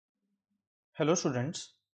Hello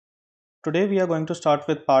students, today we are going to start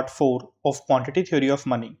with part 4 of quantity theory of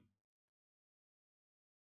money.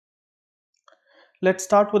 Let's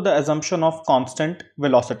start with the assumption of constant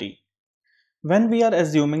velocity. When we are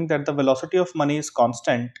assuming that the velocity of money is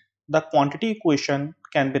constant, the quantity equation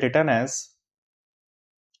can be written as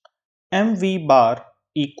mv bar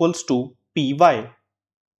equals to py,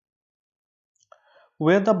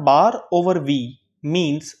 where the bar over v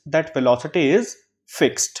means that velocity is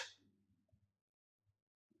fixed.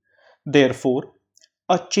 Therefore,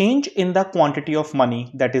 a change in the quantity of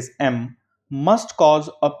money, that is M, must cause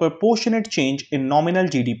a proportionate change in nominal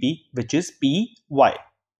GDP, which is Py.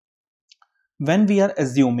 When we are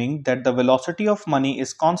assuming that the velocity of money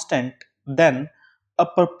is constant, then a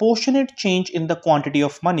proportionate change in the quantity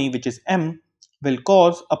of money, which is M, will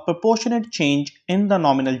cause a proportionate change in the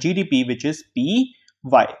nominal GDP, which is Py.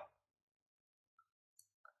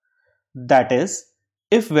 That is,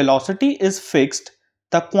 if velocity is fixed,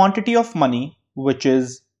 the quantity of money, which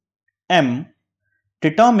is M,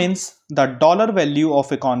 determines the dollar value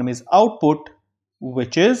of economy's output,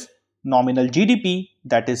 which is nominal GDP,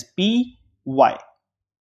 that is Py.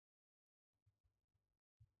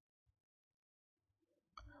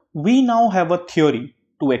 We now have a theory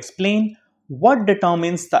to explain what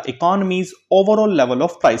determines the economy's overall level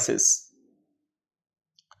of prices.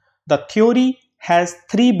 The theory has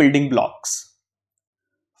three building blocks.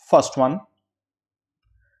 First one,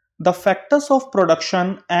 the factors of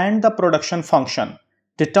production and the production function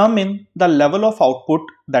determine the level of output,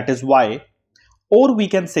 that is Y, or we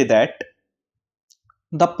can say that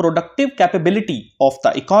the productive capability of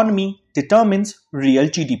the economy determines real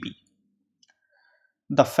GDP.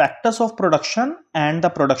 The factors of production and the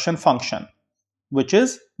production function, which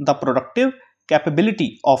is the productive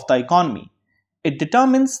capability of the economy, it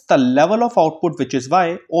determines the level of output, which is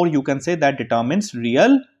Y, or you can say that determines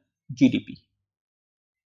real GDP.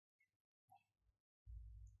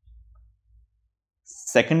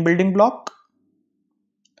 Second building block,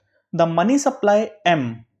 the money supply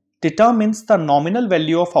M determines the nominal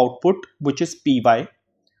value of output, which is Py,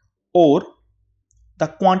 or the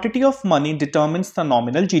quantity of money determines the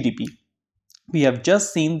nominal GDP. We have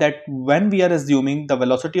just seen that when we are assuming the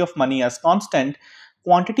velocity of money as constant,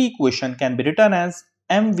 quantity equation can be written as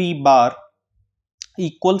mv bar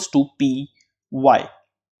equals to Py.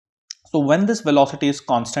 So when this velocity is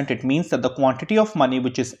constant, it means that the quantity of money,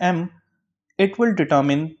 which is M, it will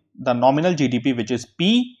determine the nominal GDP, which is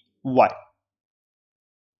Py.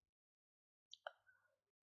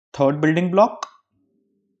 Third building block,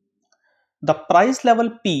 the price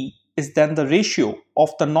level P is then the ratio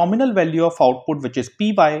of the nominal value of output, which is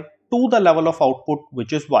Py, to the level of output,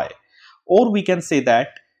 which is Y. Or we can say that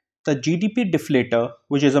the GDP deflator,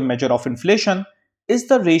 which is a measure of inflation, is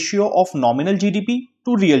the ratio of nominal GDP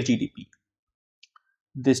to real GDP.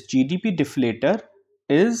 This GDP deflator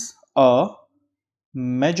is a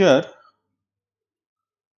measure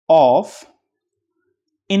of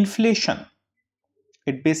inflation.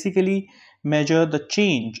 It basically measures the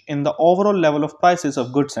change in the overall level of prices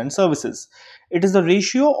of goods and services. It is the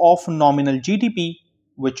ratio of nominal GDP,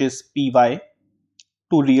 which is Py,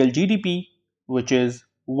 to real GDP, which is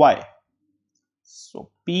Y. So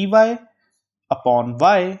Py upon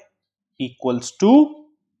Y equals to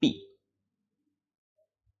P.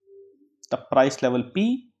 The price level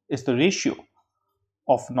P is the ratio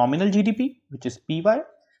of nominal GDP, which is Py,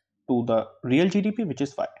 to the real GDP, which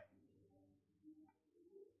is Y.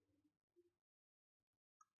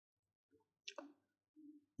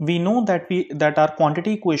 We know that our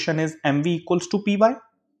quantity equation is mv equals to Py.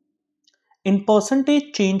 In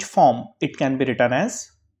percentage change form, it can be written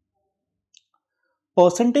as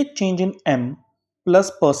percentage change in M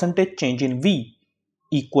plus percentage change in V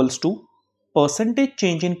equals to percentage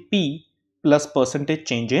change in P plus percentage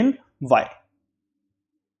change in Y.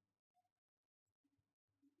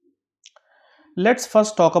 Let's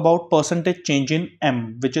first talk about percentage change in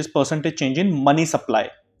M, which is percentage change in money supply.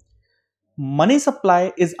 Money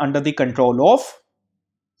supply is under the control of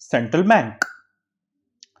central bank.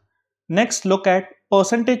 Next, look at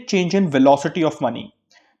percentage change in velocity of money.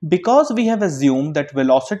 Because we have assumed that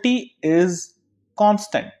velocity is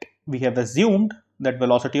constant, we have assumed that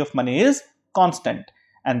velocity of money is constant,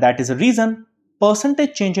 and that is the reason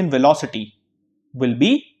percentage change in velocity will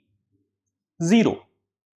be 0.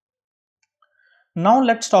 Now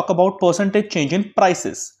let's talk about percentage change in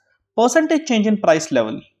prices. Percentage change in price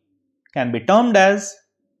level can be termed as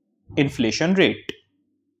inflation rate.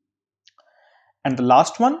 And the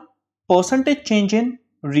last one, percentage change in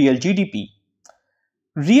real GDP.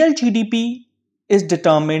 Real GDP is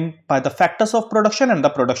determined by the factors of production and the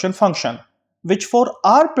production function. which for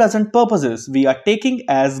our present purposes we are taking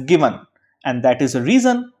as given, and that is the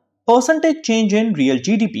reason percentage change in real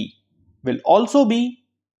GDP will also be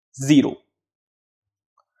 0.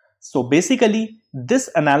 So basically, this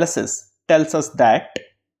analysis tells us that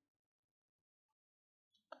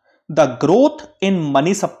the growth in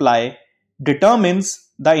money supply determines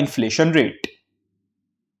the inflation rate.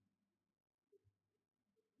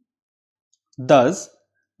 Thus,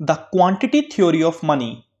 the quantity theory of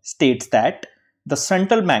money states that the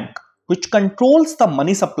central bank, which controls the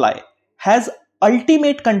money supply, has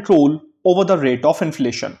ultimate control over the rate of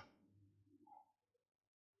inflation.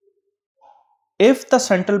 If the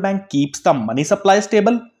central bank keeps the money supply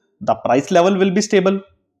stable, the price level will be stable.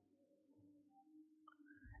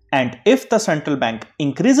 And if the central bank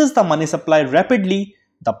increases the money supply rapidly,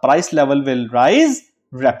 the price level will rise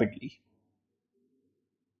rapidly.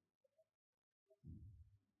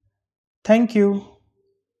 Thank you.